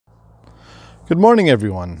Good morning,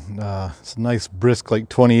 everyone. It's a nice brisk, like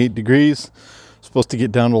 28 degrees. Supposed to get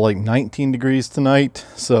down to like 19 degrees tonight.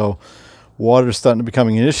 So water's starting to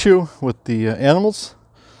becoming an issue with the animals.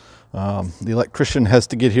 The electrician has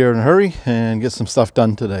to get here in a hurry and get some stuff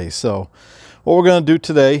done today. So what we're going to do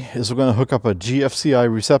today is we're going to hook up a GFCI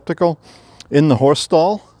receptacle in the horse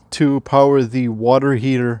stall to power the water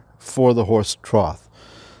heater for the horse trough.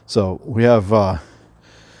 So we have a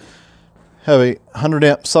 100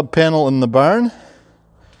 amp sub panel in the barn,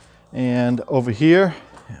 and over here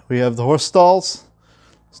we have the horse stalls.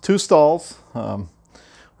 It's two stalls. We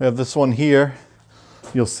have this one here.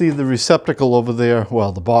 You'll see the receptacle over there,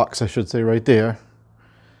 well, the box I should say, right there,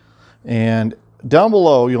 and down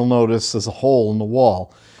below you'll notice there's a hole in the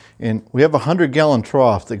wall, and we have a 100-gallon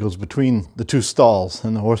trough that goes between the two stalls,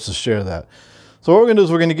 and the horses share that. So what we're going to do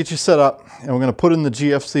is we're going to get you set up, and we're going to put in the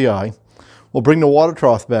GFCI. We'll bring the water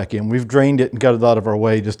trough back in. We've drained it and got it out of our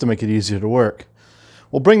way just to make it easier to work.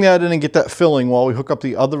 We'll bring that in and get that filling while we hook up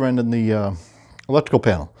the other end in the electrical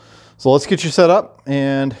panel. So let's get you set up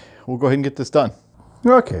and we'll go ahead and get this done.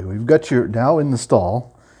 Okay, we've got you now in the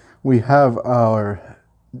stall. We have our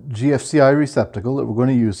GFCI receptacle that we're going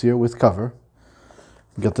to use here with cover.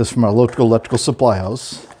 We got this from our local electrical supply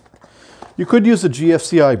house. You could use a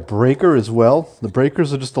GFCI breaker as well. The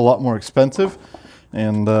breakers are just a lot more expensive,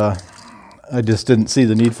 and I just didn't see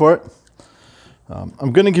the need for it.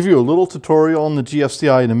 I'm going to give you a little tutorial on the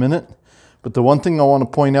GFCI in a minute, but the one thing I want to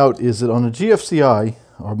point out is that on a GFCI,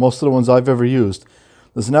 or most of the ones I've ever used,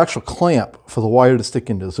 there's an actual clamp for the wire to stick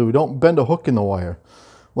into, so we don't bend a hook in the wire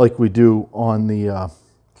like we do on the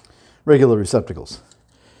regular receptacles.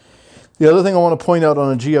 The other thing I want to point out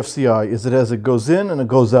on a GFCI is that as it goes in and it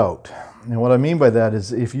goes out. And what I mean by that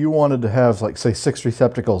is if you wanted to have, like, say, 6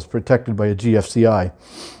 receptacles protected by a GFCI,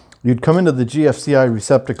 you'd come into the GFCI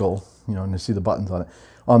receptacle, you know, and you see the buttons on it.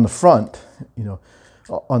 On the front, you know,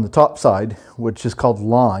 on the top side, which is called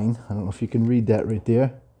line. I don't know if you can read that right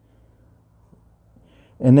there.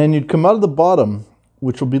 And then you'd come out of the bottom,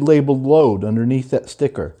 which will be labeled load underneath that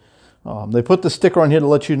sticker. They put the sticker on here to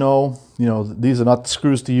let you know, these are not the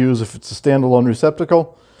screws to use if it's a standalone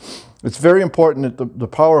receptacle. It's very important that the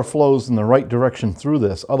power flows in the right direction through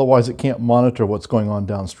this. Otherwise, it can't monitor what's going on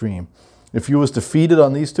downstream. If you was to feed it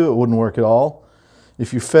on these two, it wouldn't work at all.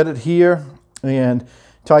 If you fed it here and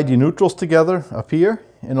tied your neutrals together up here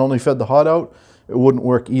and only fed the hot out, it wouldn't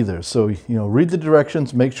work either. So, read the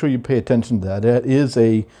directions, make sure you pay attention to that. That is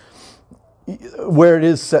where it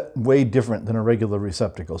is set way different than a regular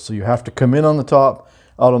receptacle. So you have to come in on the top,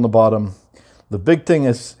 out on the bottom. The big thing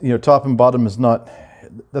is, top and bottom is not,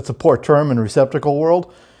 that's a poor term in receptacle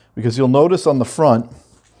world, because you'll notice on the front,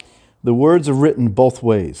 the words are written both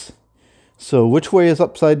ways. So which way is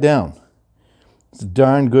upside down? It's a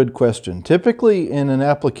darn good question. Typically in an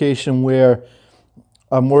application where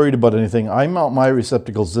I'm worried about anything, I mount my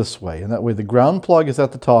receptacles this way, and that way the ground plug is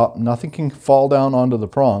at the top, nothing can fall down onto the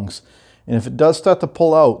prongs, and if it does start to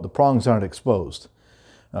pull out, the prongs aren't exposed.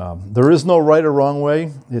 There is no right or wrong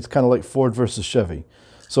way. It's kind of like Ford versus Chevy.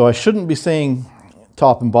 So I shouldn't be saying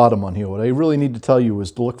top and bottom on here. What I really need to tell you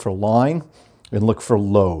is to look for line and look for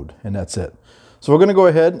load, and that's it. So we're going to go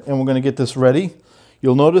ahead and we're going to get this ready.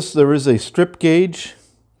 You'll notice there is a strip gauge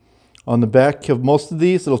on the back of most of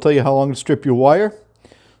these. It'll tell you how long to strip your wire.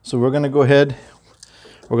 So we're going to go ahead,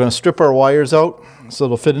 we're going to strip our wires out so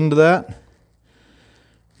it'll fit into that.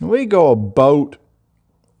 And we go about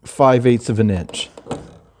 5/8 of an inch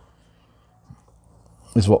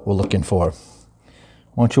is what we're looking for.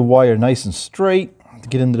 Want your wire nice and straight to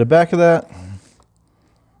get into the back of that.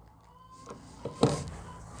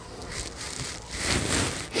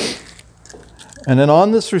 And then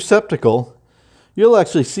on this receptacle, you'll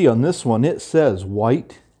actually see on this one, it says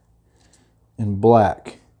white and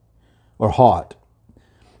black, or hot.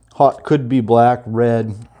 Hot could be black,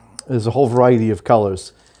 red, there's a whole variety of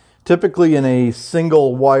colors. Typically in a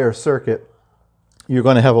single wire circuit, you're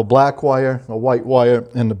going to have a black wire, a white wire,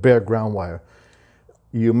 and a bare ground wire.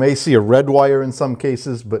 You may see a red wire in some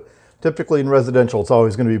cases, but typically in residential, it's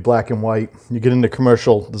always going to be black and white. You get into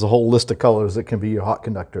commercial, there's a whole list of colors that can be your hot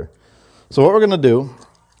conductor. So what we're going to do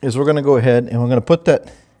is we're going to go ahead and we're going to put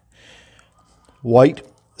that white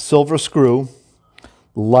silver screw,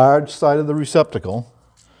 large side of the receptacle,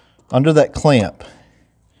 under that clamp.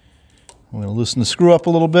 I'm going to loosen the screw up a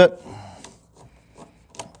little bit.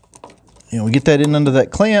 And we get that in under that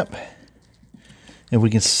clamp, and we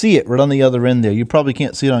can see it right on the other end there. You probably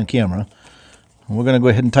can't see it on camera. And we're going to go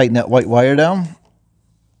ahead and tighten that white wire down.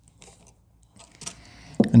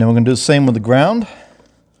 And then we're going to do the same with the ground.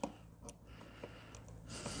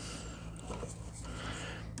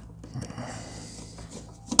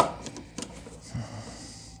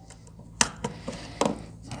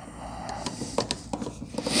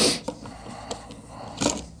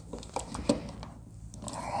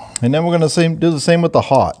 And then we're going to do the same with the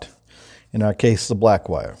hot. In our case, the black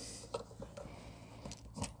wire.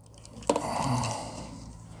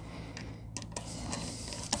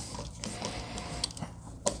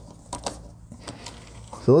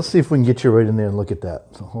 So let's see if we can get you right in there and look at that.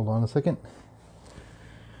 So hold on a second.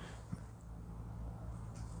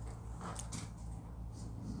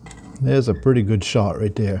 There's a pretty good shot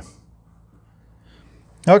right there.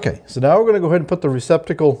 Okay, so now we're going to go ahead and put the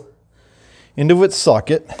receptacle into its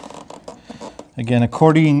socket. Again,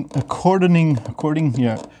 accordion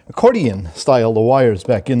style the wires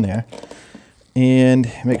back in there.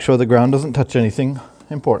 And make sure the ground doesn't touch anything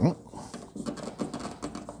important.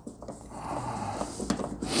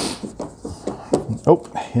 Oh,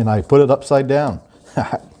 and I put it upside down.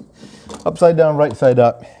 Upside down, right side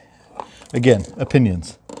up. Again,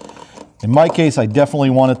 opinions. In my case, I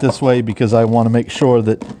definitely want it this way because I want to make sure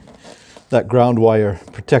that that ground wire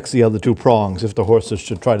protects the other two prongs if the horses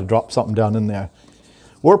should try to drop something down in there.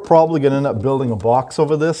 We're probably going to end up building a box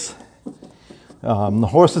over this. The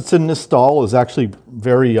horse that's in this stall is actually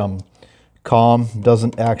very calm,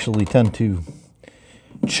 doesn't actually tend to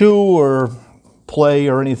chew or play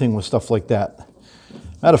or anything with stuff like that.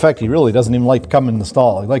 Matter of fact, he really doesn't even like to come in the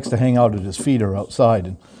stall. He likes to hang out at his feet or outside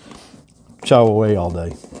and chow away all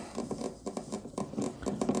day.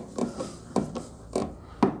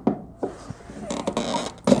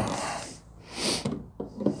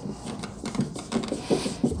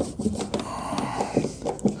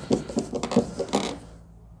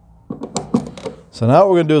 So now what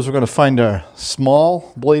we're going to do is we're going to find our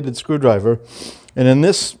small bladed screwdriver. And in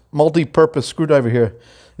this multi-purpose screwdriver here,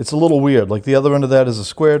 it's a little weird. Like the other end of that is a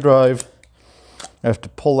square drive. I have to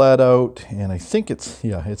pull that out, and I think it's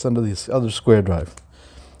under this other square drive.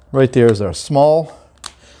 Right there is our small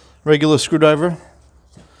regular screwdriver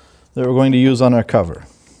that we're going to use on our cover.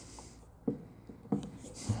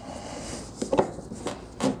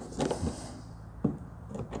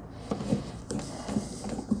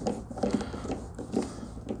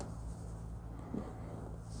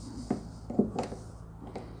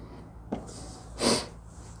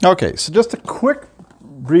 Okay, so just a quick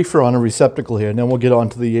briefer on a receptacle here, and then we'll get on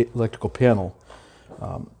to the electrical panel.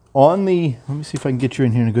 Let me see if I can get you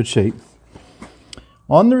in here in a good shape.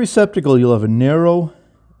 On the receptacle, you'll have a narrow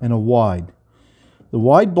and a wide. The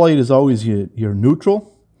wide blade is always your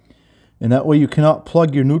neutral, and that way you cannot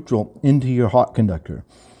plug your neutral into your hot conductor.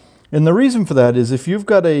 And the reason for that is if you've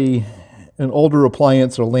got an older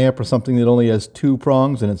appliance or lamp or something that only has two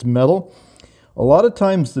prongs and it's metal, a lot of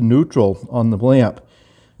times the neutral on the lamp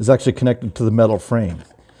is actually connected to the metal frame.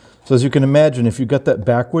 So as you can imagine, if you got that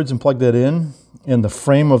backwards and plugged that in, and the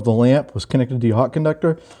frame of the lamp was connected to your hot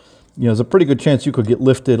conductor, there's a pretty good chance you could get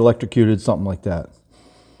lifted, electrocuted, something like that.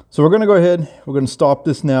 So we're going to go ahead, we're going to stop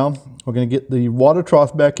this now. We're going to get the water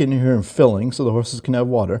trough back in here and filling so the horses can have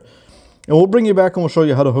water. And we'll bring you back and we'll show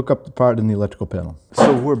you how to hook up the part in the electrical panel.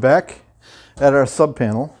 So we're back at our sub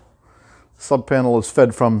panel. Sub panel is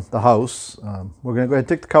fed from the house. We're going to go ahead and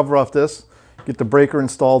take the cover off this, get the breaker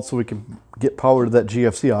installed so we can get power to that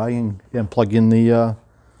GFCI and plug in the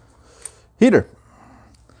heater.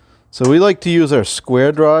 So we like to use our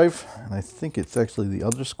square drive, and I think it's actually the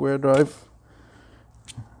other square drive.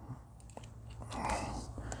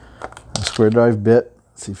 A square drive bit.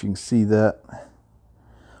 Let's see if you can see that.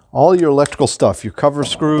 All your electrical stuff, your cover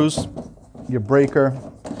screws, your breaker,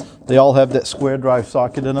 they all have that square drive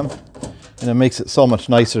socket in them, and it makes it so much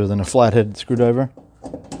nicer than a flathead screwdriver.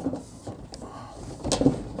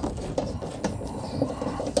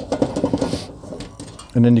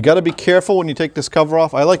 And then you got to be careful when you take this cover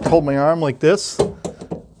off. I like to hold my arm like this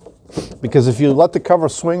because if you let the cover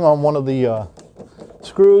swing on one of the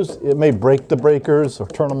screws, it may break the breakers or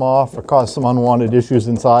turn them off or cause some unwanted issues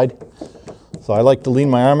inside. So I like to lean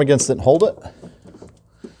my arm against it and hold it.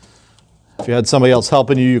 If you had somebody else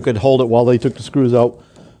helping you, you could hold it while they took the screws out.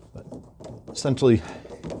 But essentially,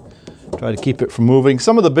 try to keep it from moving.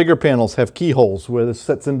 Some of the bigger panels have keyholes where this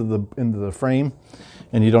sets into the frame,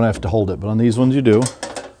 and you don't have to hold it, but on these ones you do.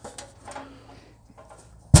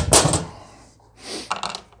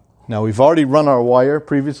 Now we've already run our wire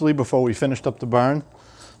previously before we finished up the barn.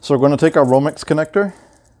 So we're going to take our Romex connector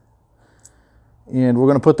and we're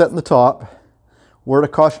going to put that in the top. Word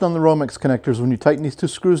of caution on the Romex connectors, when you tighten these two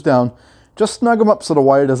screws down, just snug them up so the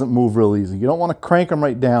wire doesn't move real easy. You don't want to crank them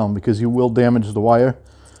right down because you will damage the wire.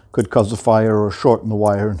 Could cause a fire or shorten the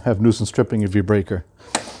wire and have nuisance tripping of your breaker.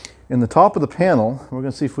 In the top of the panel, we're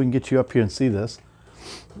going to see if we can get you up here and see this.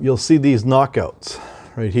 You'll see these knockouts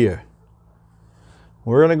right here.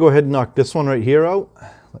 We're going to go ahead and knock this one right here out,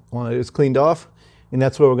 one that is cleaned off, and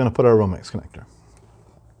that's where we're going to put our Romex connector.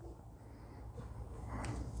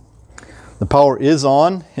 The power is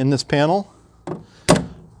on in this panel.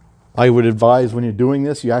 I would advise when you're doing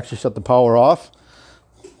this, you actually shut the power off.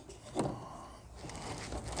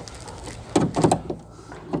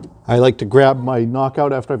 I like to grab my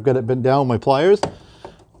knockout after I've got it bent down with my pliers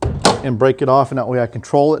and break it off, and that way I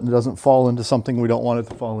control it and it doesn't fall into something we don't want it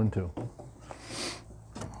to fall into.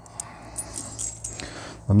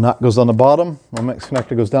 The nut goes on the bottom, Romex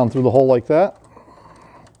connector goes down through the hole like that.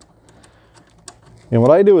 And what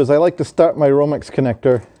I do is I like to start my Romex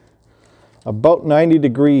connector about 90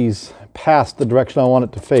 degrees past the direction I want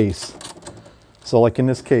it to face. So like in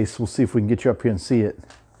this case, we'll see if we can get you up here and see it.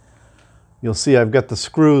 You'll see I've got the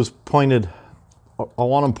screws pointed, I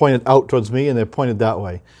want them pointed out towards me, and they're pointed that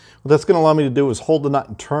way. What that's going to allow me to do is hold the nut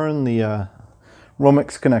and turn the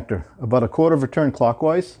Romex connector about a quarter of a turn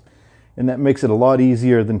clockwise, and that makes it a lot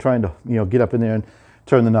easier than trying to, you know, get up in there and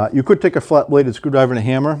turn the nut. You could take a flat bladed screwdriver and a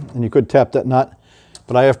hammer and you could tap that nut,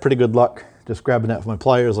 but I have pretty good luck just grabbing that with my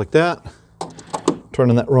pliers like that,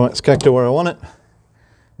 turning that Romex connector where I want it,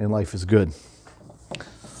 and life is good.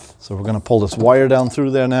 So we're going to pull this wire down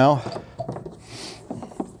through there now.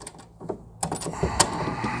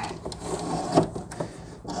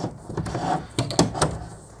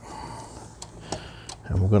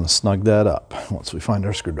 And we're going to snug that up once we find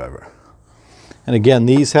our screwdriver. And again,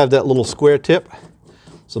 these have that little square tip,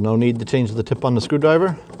 so no need to change the tip on the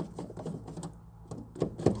screwdriver.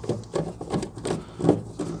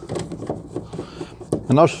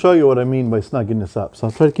 And I'll show you what I mean by snugging this up. So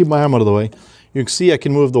I'll try to keep my arm out of the way. You can see I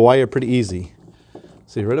can move the wire pretty easy.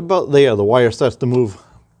 See, right about there, the wire starts to move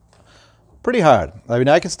pretty hard. I mean,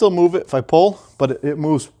 I can still move it if I pull, but it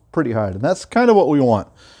moves pretty hard. And that's kind of what we want.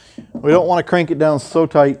 We don't want to crank it down so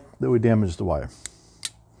tight that we damage the wire.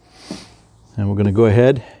 And we're going to go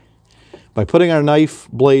ahead by putting our knife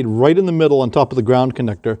blade right in the middle on top of the ground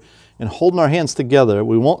conductor and holding our hands together.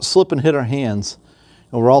 We won't slip and hit our hands.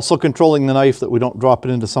 And we're also controlling the knife that we don't drop it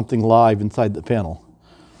into something live inside the panel.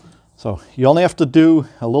 So you only have to do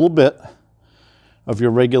a little bit of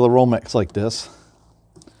your regular Romex like this.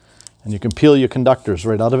 And you can peel your conductors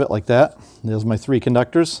right out of it like that. There's my 3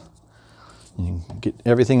 conductors. You can get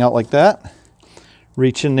everything out like that.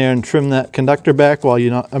 Reach in there and trim that conductor back while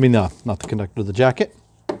you're not, not the conductor, the jacket.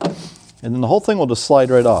 And then the whole thing will just slide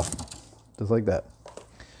right off, just like that.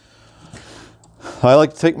 I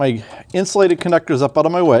like to take my insulated conductors up out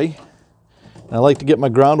of my way. I like to get my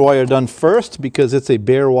ground wire done first because it's a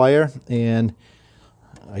bare wire and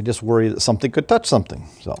I just worry that something could touch something.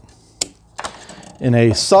 So in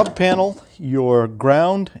a sub panel, your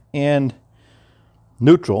ground and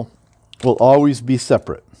neutral will always be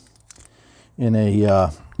separate. In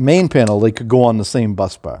a main panel, they could go on the same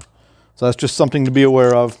bus bar. So that's just something to be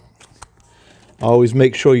aware of. Always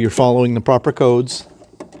make sure you're following the proper codes.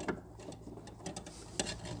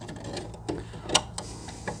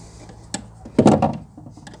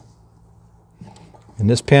 And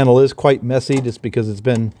this panel is quite messy just because it's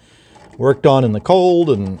been worked on in the cold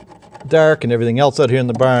and dark and everything else out here in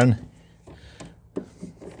the barn.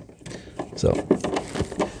 So,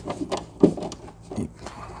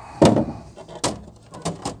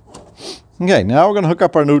 okay, now we're going to hook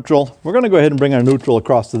up our neutral. We're going to go ahead and bring our neutral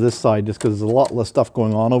across to this side just because there's a lot less stuff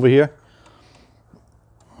going on over here.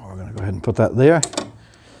 We're going to go ahead and put that there.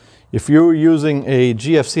 If you were using a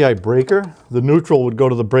GFCI breaker, the neutral would go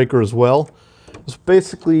to the breaker as well. It's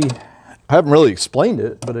basically, I haven't really explained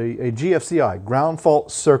it, but a GFCI, ground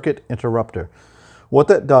fault circuit interrupter. What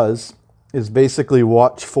that does is basically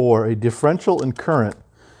watch for a differential in current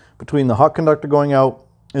between the hot conductor going out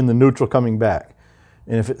and the neutral coming back.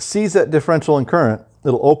 And if it sees that differential in current,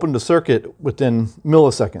 it'll open the circuit within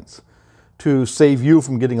milliseconds to save you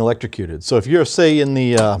from getting electrocuted. So if you're, say, in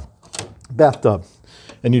the bathtub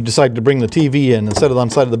and you decide to bring the TV in and set it on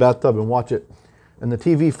the side of the bathtub and watch it, and the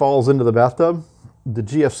TV falls into the bathtub, the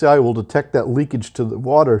GFCI will detect that leakage to the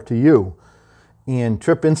water to you and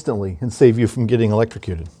trip instantly and save you from getting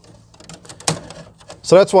electrocuted.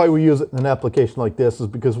 So that's why we use it in an application like this, is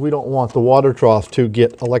because we don't want the water trough to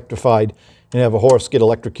get electrified and have a horse get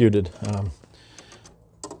electrocuted.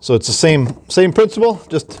 So it's the same principle,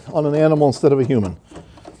 just on an animal instead of a human.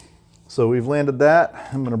 So we've landed that.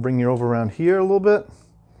 I'm going to bring you over around here a little bit.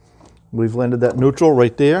 We've landed that neutral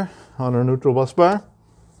right there on our neutral bus bar.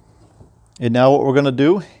 And now what we're going to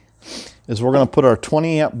do is we're going to put our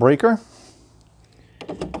 20 amp breaker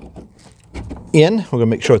in. We're going to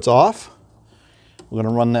make sure it's off. We're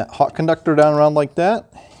going to run that hot conductor down around like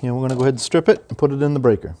that, and we're going to go ahead and strip it and put it in the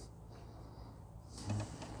breaker.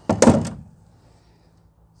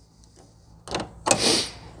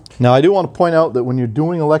 Now I do want to point out that when you're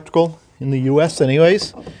doing electrical in the US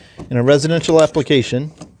anyways, in a residential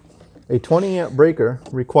application, A 20 amp breaker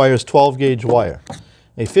requires 12 gauge wire.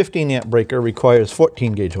 A 15 amp breaker requires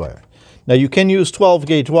 14 gauge wire. Now you can use 12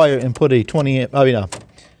 gauge wire and put a 20 amp,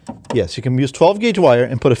 yes, you can use 12 gauge wire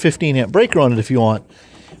and put a 15 amp breaker on it if you want.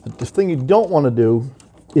 But the thing you don't want to do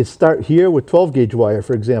is start here with 12 gauge wire,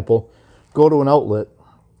 for example, go to an outlet,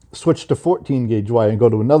 switch to 14 gauge wire and go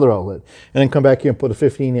to another outlet, and then come back here and put a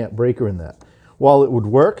 15 amp breaker in that. While it would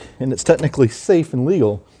work, and it's technically safe and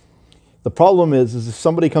legal, the problem is if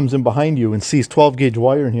somebody comes in behind you and sees 12 gauge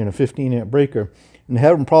wire in here and a 15 amp breaker, and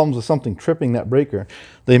having problems with something tripping that breaker,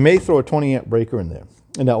 they may throw a 20 amp breaker in there,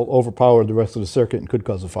 and that will overpower the rest of the circuit and could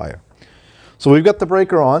cause a fire. So we've got the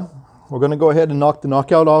breaker on. We're going to go ahead and knock the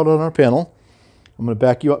knockout out on our panel. I'm going to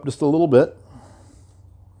back you up just a little bit.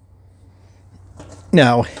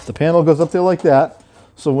 Now, the panel goes up there like that,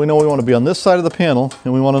 so we know we want to be on this side of the panel,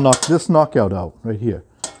 and we want to knock this knockout out right here.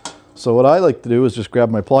 So what I like to do is just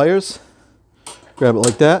grab my pliers, grab it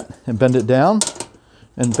like that, and bend it down,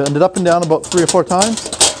 and bend it up and down about 3 or 4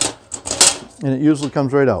 times, and it usually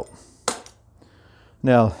comes right out.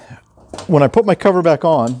 Now, when I put my cover back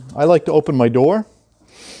on, I like to open my door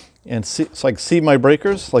and see, so I can see my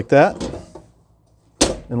breakers like that,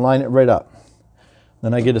 and line it right up.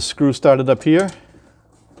 Then I get a screw started up here,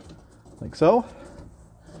 like so.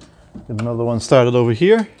 Get another one started over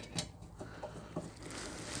here.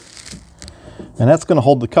 And that's going to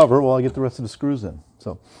hold the cover while I get the rest of the screws in.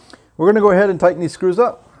 So we're going to go ahead and tighten these screws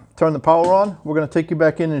up, turn the power on. We're going to take you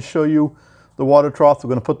back in and show you the water trough. We're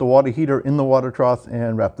going to put the water heater in the water trough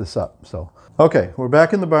and wrap this up. So, okay, we're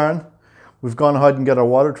back in the barn. We've gone ahead and got our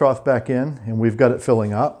water trough back in, and we've got it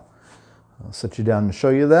filling up. I'll set you down and show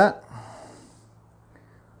you that.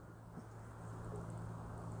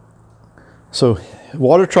 So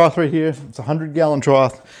water trough right here, it's a 100-gallon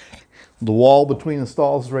trough. The wall between the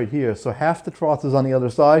stalls is right here. So half the trough is on the other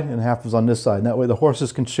side and half is on this side. And that way the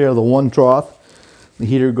horses can share the one trough. The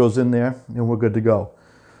heater goes in there and we're good to go.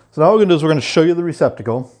 So now what we're going to do is we're going to show you the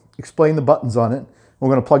receptacle, explain the buttons on it, and we're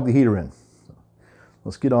going to plug the heater in.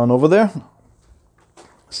 Let's get on over there.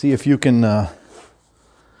 See if you can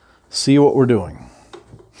see what we're doing.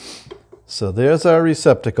 So there's our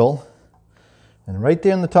receptacle. And right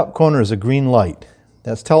there in the top corner is a green light.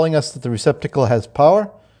 That's telling us that the receptacle has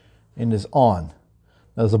power and is on.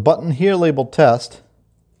 There's a button here labeled test.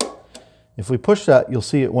 If we push that, you'll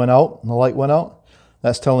see it went out and the light went out.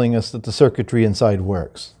 That's telling us that the circuitry inside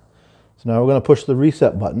works. So now we're going to push the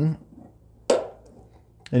reset button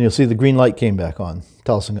and you'll see the green light came back on,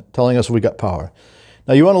 telling us we got power.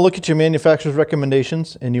 Now you want to look at your manufacturer's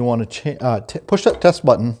recommendations and you want to push that test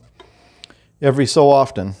button every so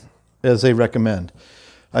often as they recommend.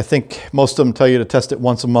 I think most of them tell you to test it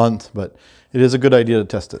once a month, but it is a good idea to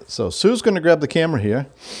test it. So Sue's going to grab the camera here,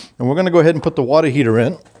 and we're going to go ahead and put the water heater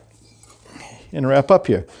in and wrap up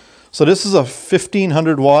here. So this is a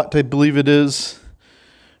 1500 watt, I believe it is,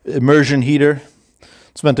 immersion heater.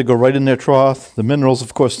 It's meant to go right in their trough. The minerals,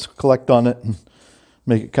 of course, collect on it and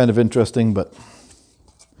make it kind of interesting, but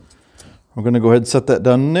we're going to go ahead and set that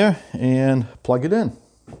down in there and plug it in.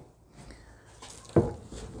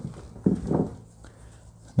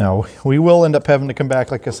 Now, we will end up having to come back,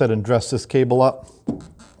 like I said, and dress this cable up.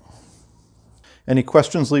 Any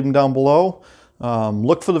questions, leave them down below.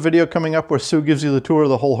 Look for the video coming up where Sue gives you the tour of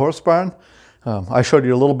the whole horse barn. I showed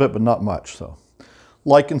you a little bit, but not much. So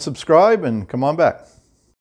like and subscribe, and come on back.